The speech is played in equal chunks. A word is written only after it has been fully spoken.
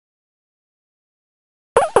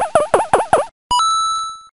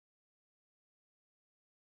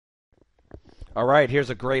All right, here's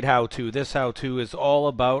a great how-to. This how-to is all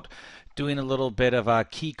about doing a little bit of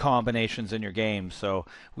key combinations in your game. So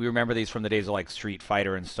we remember these from the days of like Street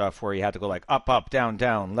Fighter and stuff, where you had to go like up, up, down,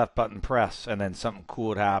 down, left button press, and then something cool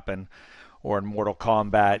would happen. Or in Mortal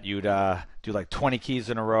Kombat, you'd do like 20 keys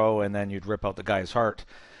in a row, and then you'd rip out the guy's heart.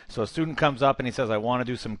 So a student comes up and he says, I want to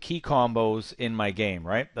do some key combos in my game,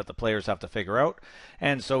 right? That the players have to figure out.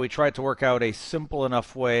 And so we tried to work out a simple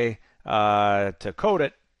enough way to code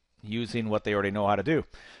it using what they already know how to do.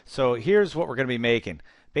 So here's what we're going to be making.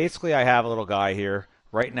 Basically, I have a little guy here.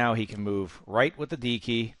 Right now, he can move right with the D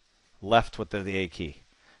key, left with the A key.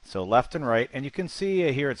 So left and right, and you can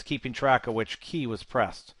see here it's keeping track of which key was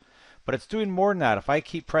pressed. But it's doing more than that. If I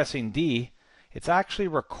keep pressing D, it's actually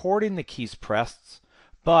recording the keys pressed,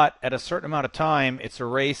 but at a certain amount of time, it's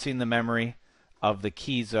erasing the memory of the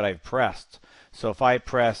keys that I've pressed. So if I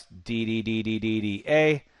press D, D, D, D, D, D,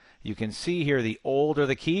 A, you can see here the older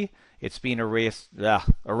the key, it's being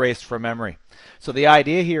erased from memory. So the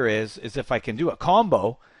idea here is if I can do a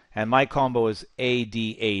combo, and my combo is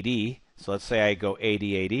AD-AD, so let's say I go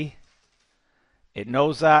AD-AD, it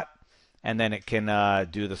knows that, and then it can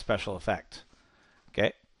do the special effect.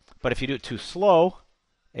 Okay, but if you do it too slow,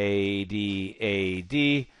 AD-AD,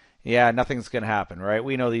 yeah, nothing's going to happen, right?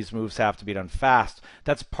 We know these moves have to be done fast.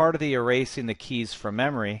 That's part of the erasing the keys from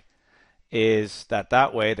memory, is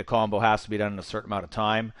that way the combo has to be done in a certain amount of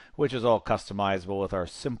time, which is all customizable with our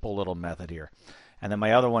simple little method here. And then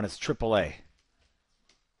my other one is AAA.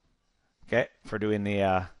 Okay, for doing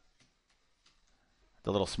the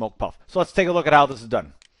little smoke puff. So let's take a look at how this is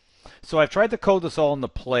done. So I've tried to code this all in the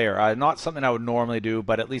player. Not something I would normally do,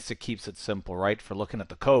 but at least it keeps it simple, right, for looking at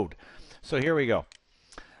the code. So here we go.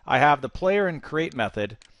 I have the player and create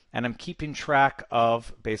method, and I'm keeping track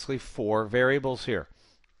of basically 4 variables here.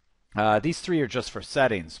 These 3 are just for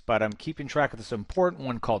settings, but I'm keeping track of this important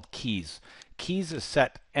one called keys. Keys is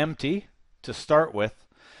set empty to start with,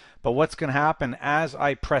 but what's going to happen as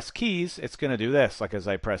I press keys, it's going to do this. Like as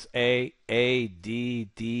I press A,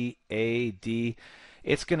 D, D, A, D,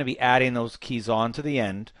 it's going to be adding those keys on to the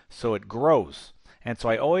end, so it grows. And so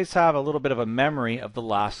I always have a little bit of a memory of the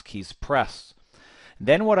last keys pressed.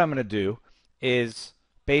 Then what I'm going to do is,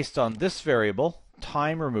 based on this variable,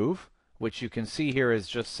 time remove, which you can see here is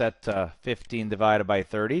just set to 15 divided by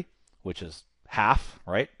 30, which is half,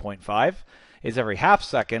 right? 0.5, is every half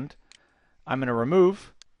second, I'm going to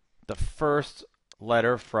remove the first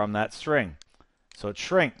letter from that string. So it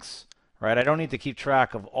shrinks, right? I don't need to keep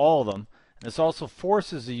track of all of them. And this also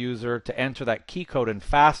forces the user to enter that key code in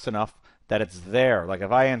fast enough that it's there. Like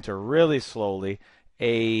if I enter really slowly,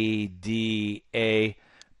 A, D, A,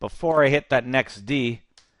 before I hit that next D,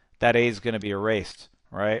 that A is going to be erased,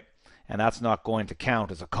 right? And that's not going to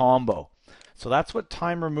count as a combo. So that's what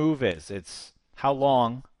time remove is. It's how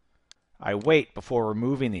long I wait before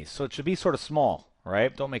removing these. So it should be sort of small,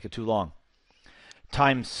 right? Don't make it too long.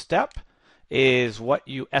 Time step is what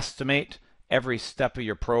you estimate every step of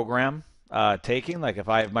your program taking. Like if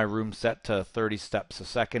I have my room set to 30 steps a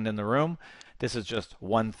second in the room, this is just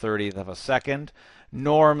 1/30th of a second.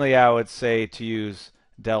 Normally I would say to use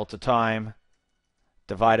delta time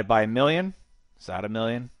divided by a million. Is that a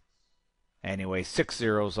million? Anyway, 6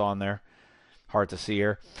 zeros on there. Hard to see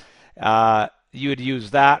here. You would use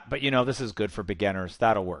that, but you know, this is good for beginners.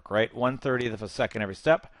 That'll work, right? 1/30th of a second every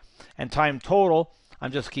step. And time total,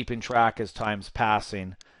 I'm just keeping track as time's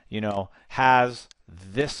passing. You know, has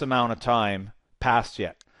this amount of time passed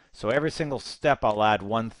yet? So every single step I'll add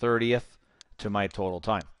 1/30th to my total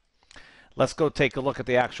time. Let's go take a look at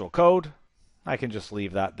the actual code. I can just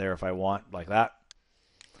leave that there if I want, like that.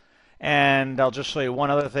 And I'll just show you one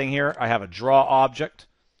other thing here. I have a draw object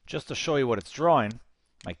just to show you what it's drawing.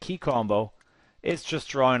 My key combo, it's just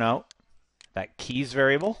drawing out that keys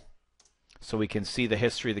variable so we can see the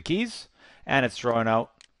history of the keys, and it's drawing out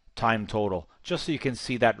time total just so you can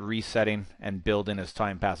see that resetting and building as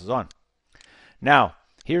time passes on. Now,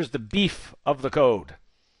 here's the beef of the code.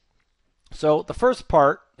 So the first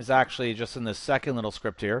part is actually just in this second little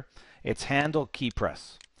script here. It's handle key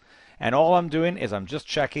press. And all I'm doing is I'm just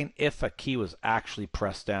checking if a key was actually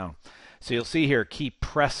pressed down. So you'll see here, key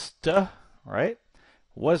pressed, right?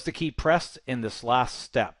 Was the key pressed in this last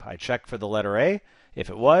step? I check for the letter A. If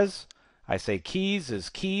it was, I say keys is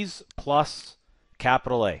keys plus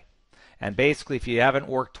capital A. And basically, if you haven't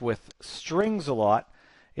worked with strings a lot,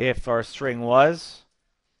 if our string was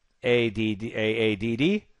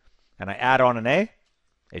ADD, and I add on an A,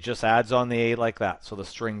 it just adds on the A like that. So the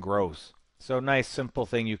string grows. So nice simple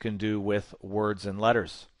thing you can do with words and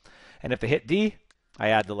letters. And if I hit D, I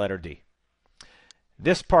add the letter D.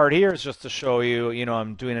 This part here is just to show you,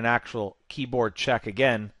 I'm doing an actual keyboard check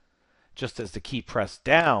again just as the key pressed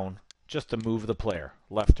down just to move the player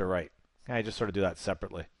left or right. I just sort of do that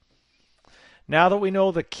separately. Now that we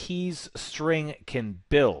know the keys string can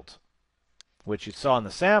build, which you saw in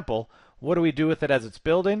the sample, what do we do with it as it's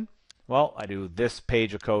building? Well, I do this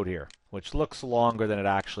page of code here, which looks longer than it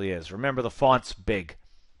actually is. Remember, the font's big.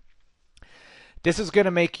 This is going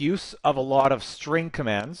to make use of a lot of string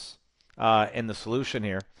commands in the solution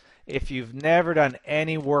here. If you've never done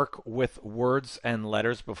any work with words and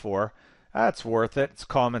letters before, that's worth it. It's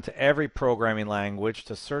common to every programming language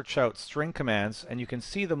to search out string commands, and you can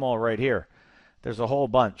see them all right here. There's a whole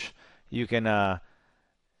bunch. You can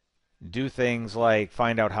do things like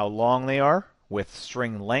find out how long they are with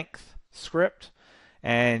string length script,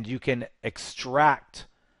 and you can extract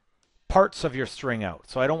parts of your string out.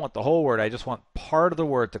 So I don't want the whole word, I just want part of the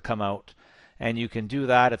word to come out, and you can do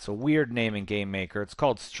that. It's a weird name in Gamemaker. It's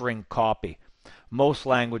called string copy. Most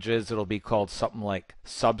languages it'll be called something like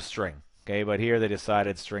substring, okay, but here they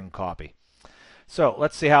decided string copy. So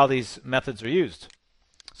let's see how these methods are used.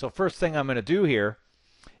 So first thing I'm going to do here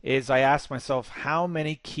is I ask myself, how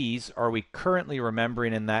many keys are we currently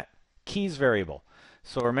remembering in that keys variable?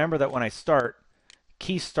 So remember that when I start,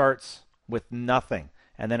 key starts with nothing.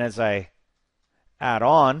 And then as I add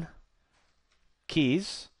on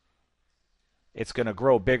keys, it's going to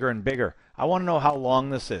grow bigger and bigger. I want to know how long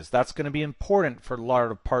this is. That's going to be important for a lot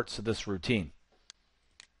of parts of this routine.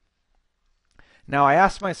 Now I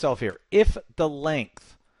ask myself here, if the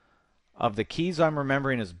length of the keys I'm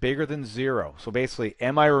remembering is bigger than 0, so basically,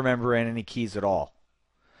 am I remembering any keys at all?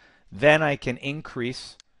 Then I can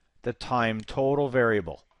increase the time total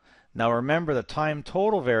variable. Now remember, the time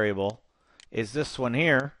total variable is this one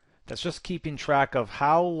here that's just keeping track of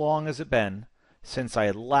how long has it been since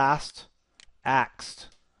I last axed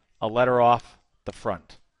a letter off the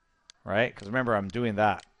front, right? Because remember, I'm doing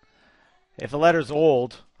that. If a letter's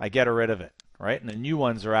old, I get rid of it, right? And the new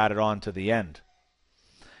ones are added on to the end.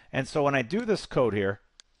 And so when I do this code here,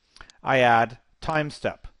 I add time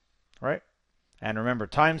step, right? And remember,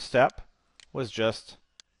 time step was just,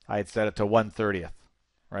 I had set it to 1/30th,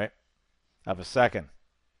 right, of a second.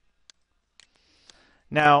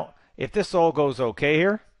 Now, if this all goes okay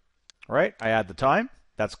here, right, I add the time,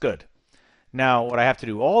 that's good. Now, what I have to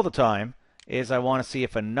do all the time is I want to see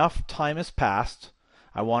if enough time has passed,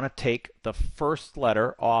 I want to take the first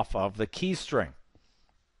letter off of the key string.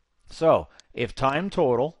 So, if time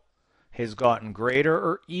total has gotten greater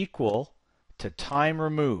or equal to time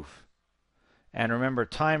remove, and remember,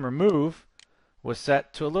 time remove was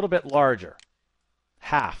set to a little bit larger,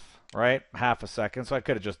 half, right? Half a second, so I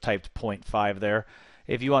could have just typed 0.5 there.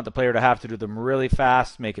 If you want the player to have to do them really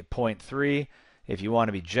fast, make it 0.3. If you want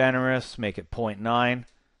to be generous, make it 0.9,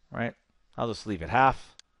 right? I'll just leave it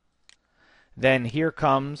half. Then here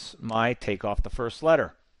comes my take off the first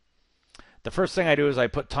letter. The first thing I do is I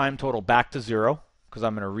put time total back to 0, because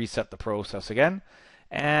I'm going to reset the process again.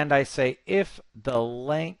 And I say if the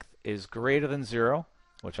length is greater than 0,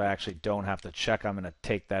 which I actually don't have to check. I'm going to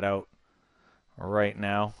take that out right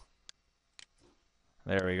now.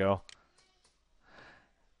 There we go.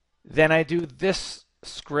 Then I do this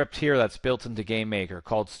script here that's built into Gamemaker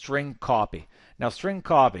called string copy. Now string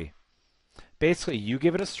copy, basically you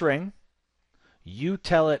give it a string, you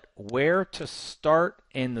tell it where to start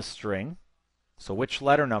in the string, so which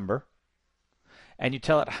letter number, and you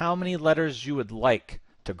tell it how many letters you would like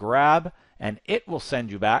to grab, and it will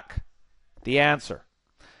send you back the answer.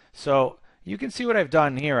 So you can see what I've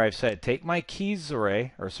done here. I've said take my keys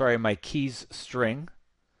array, or sorry, my keys string,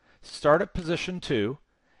 start at position 2,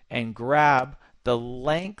 and grab the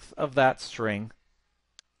length of that string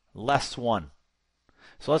less 1.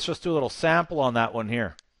 So let's just do a little sample on that one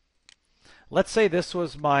here. Let's say this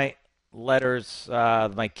was my letters,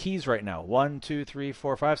 my keys right now. 1, 2, 3,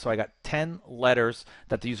 4, 5. So I got 10 letters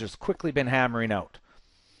that the user's quickly been hammering out.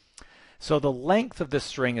 So the length of this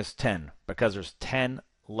string is 10 because there's 10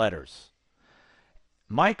 letters.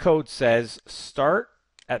 My code says start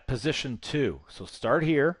at position 2. So start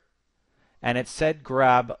here, and it said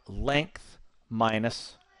grab length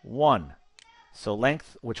minus 1. So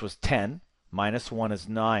length, which was 10, minus 1 is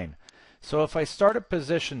 9. So if I start at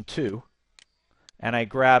position 2 and I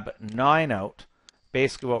grab 9 out,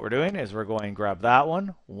 basically what we're doing is we're going to grab that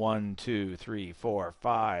one. 1, 2, 3, 4,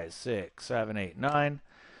 5, 6, 7, 8, 9.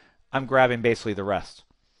 I'm grabbing basically the rest.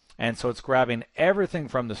 And so it's grabbing everything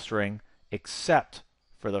from the string except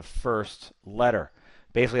for the first letter.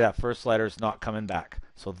 Basically that first letter is not coming back.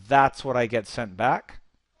 So that's what I get sent back.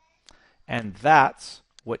 And that's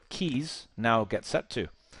what keys now get set to.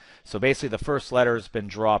 So basically the first letter has been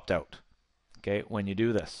dropped out, okay, when you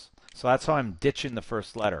do this. So that's how I'm ditching the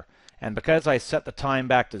first letter. And because I set the time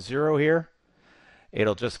back to 0 here,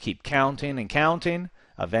 it'll just keep counting and counting.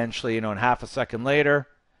 Eventually, in half a second later,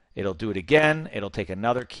 it'll do it again. It'll take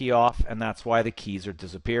another key off, and that's why the keys are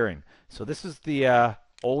disappearing. So this is the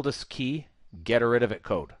oldest key, get rid of it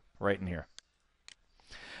code right in here.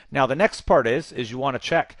 Now the next part is you want to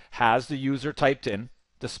check, has the user typed in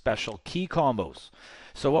the special key combos?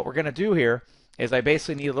 So what we're going to do here is I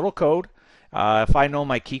basically need a little code. If I know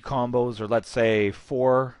my key combos are, let's say,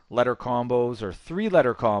 4-letter combos or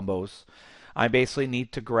 3-letter combos, I basically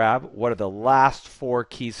need to grab what are the last 4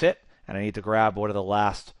 keys hit, and I need to grab what are the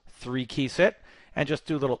last 3 keys hit, and just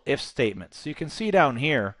do little if statements. So you can see down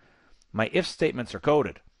here, my if statements are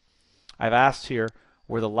coded. I've asked here,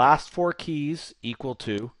 were the last 4 keys equal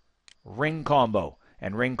to ring combo?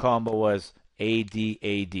 And ring combo was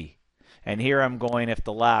ADAD. And here I'm going, if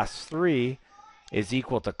the last 3 is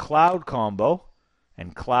equal to cloud combo,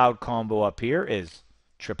 and cloud combo up here is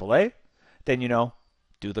AAA, then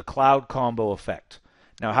do the cloud combo effect.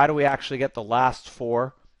 Now how do we actually get the last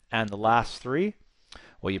 4 and the last 3?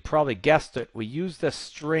 Well, you probably guessed it. We use this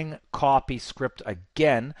string copy script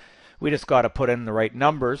again. We just got to put in the right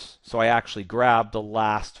numbers, so I actually grab the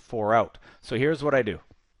last 4 out. So here's what I do.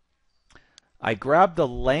 I grab the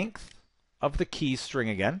length of the key string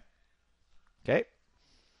again. Okay.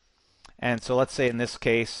 And so let's say in this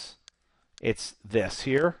case, it's this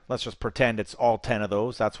here. Let's just pretend it's all 10 of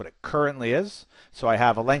those. That's what it currently is. So I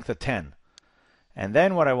have a length of 10. And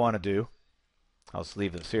then what I want to do, I'll just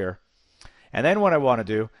leave this here. And then what I want to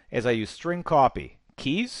do is I use string copy,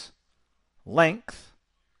 keys, length,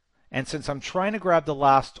 and since I'm trying to grab the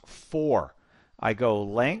last 4, I go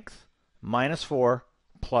length minus 4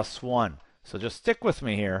 plus 1. So just stick with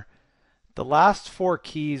me here. The last 4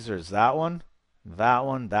 keys is that one, that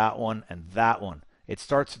one, that one, and that one. It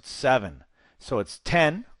starts at 7. So it's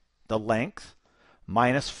 10, the length,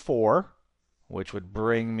 minus 4, which would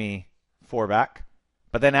bring me 4 back,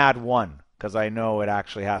 but then add 1, because I know it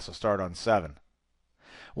actually has to start on 7.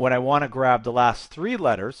 When I want to grab the last 3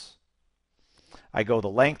 letters, I go the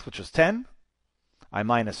length, which is 10, I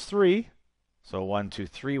minus 3, so 1, 2,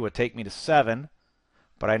 3 would take me to 7,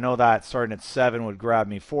 but I know that starting at 7 would grab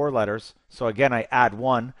me 4 letters, so again I add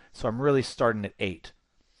 1, so I'm really starting at 8.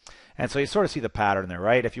 And so you sort of see the pattern there,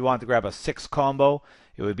 right? If you want to grab a 6 combo,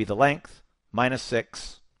 it would be the length minus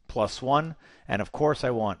 6 plus 1, and of course I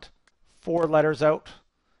want 4 letters out,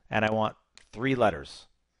 and I want 3 letters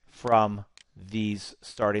from these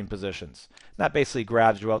starting positions. That basically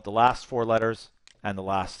grabs you out the last 4 letters and the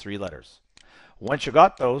last 3 letters. Once you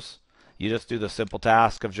got those, you just do the simple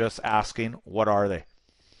task of just asking, what are they?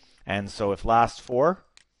 And so if last 4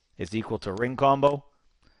 is equal to ring combo,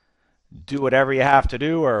 do whatever you have to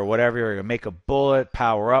do, or whatever you're going to make a bullet,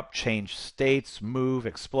 power up, change states, move,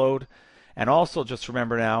 explode. And also just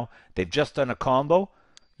remember now, they've just done a combo.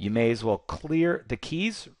 You may as well clear the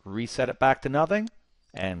keys, reset it back to nothing,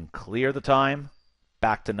 and clear the time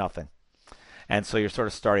back to nothing. And so you're sort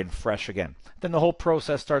of starting fresh again. Then the whole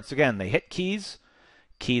process starts again. They hit keys,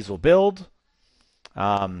 keys will build,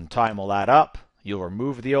 time will add up, you'll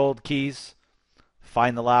remove the old keys,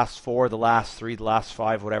 find the last 4, the last 3, the last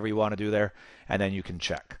 5, whatever you want to do there, and then you can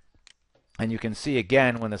check. And you can see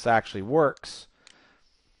again when this actually works,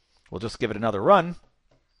 we'll just give it another run,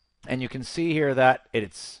 and you can see here that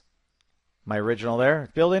it's my original there,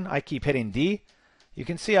 building. I keep hitting D. You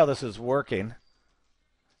can see how this is working.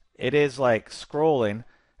 It is like scrolling,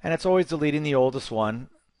 and it's always deleting the oldest one.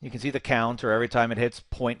 You can see the counter every time it hits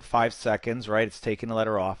 0.5 seconds, right? It's taking a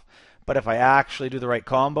letter off. But if I actually do the right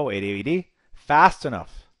combo, ADAD, fast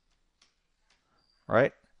enough,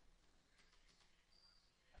 right?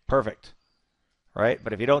 Perfect, right?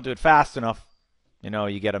 But if you don't do it fast enough,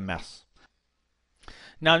 you get a mess.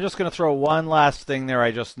 Now I'm just going to throw one last thing there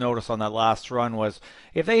I just noticed on that last run was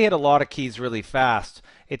if they hit a lot of keys really fast,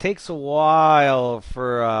 it takes a while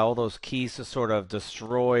for all those keys to sort of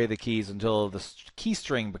destroy the keys until the key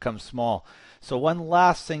string becomes small. So one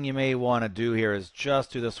last thing you may want to do here is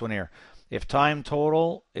just do this one here. If time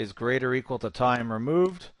total is greater or equal to time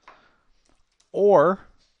removed, or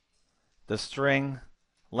the string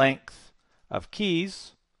length of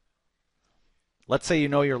keys, let's say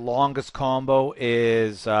your longest combo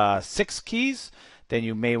is 6 keys, then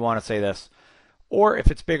you may want to say this. Or if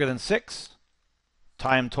it's bigger than 6,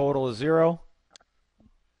 time total is 0,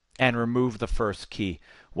 and remove the first key.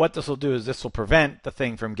 What this will do is this will prevent the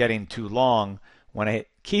thing from getting too long when I hit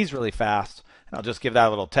keys really fast. And I'll just give that a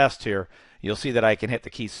little test here. You'll see that I can hit the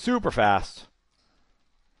keys super fast,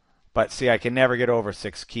 but see I can never get over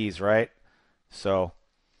 6 keys, right? So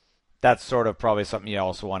that's sort of probably something you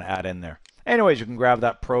also want to add in there. Anyways, you can grab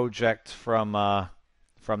that project from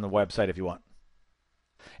from the website if you want.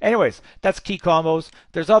 Anyways, that's key combos.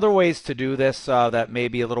 There's other ways to do this that may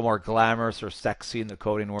be a little more glamorous or sexy in the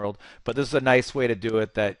coding world, but this is a nice way to do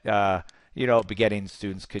it that beginning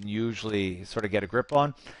students can usually sort of get a grip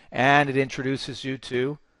on, and it introduces you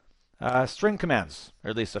to string commands,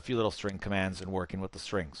 or at least a few little string commands and working with the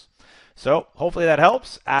strings. So hopefully that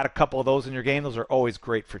helps. Add a couple of those in your game. Those are always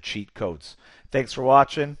great for cheat codes. Thanks for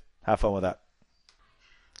watching. Have fun with that.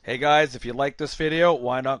 Hey guys, if you like this video,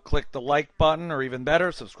 why not click the like button, or even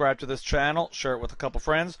better, subscribe to this channel, share it with a couple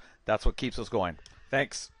friends. That's what keeps us going.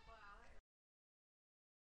 Thanks.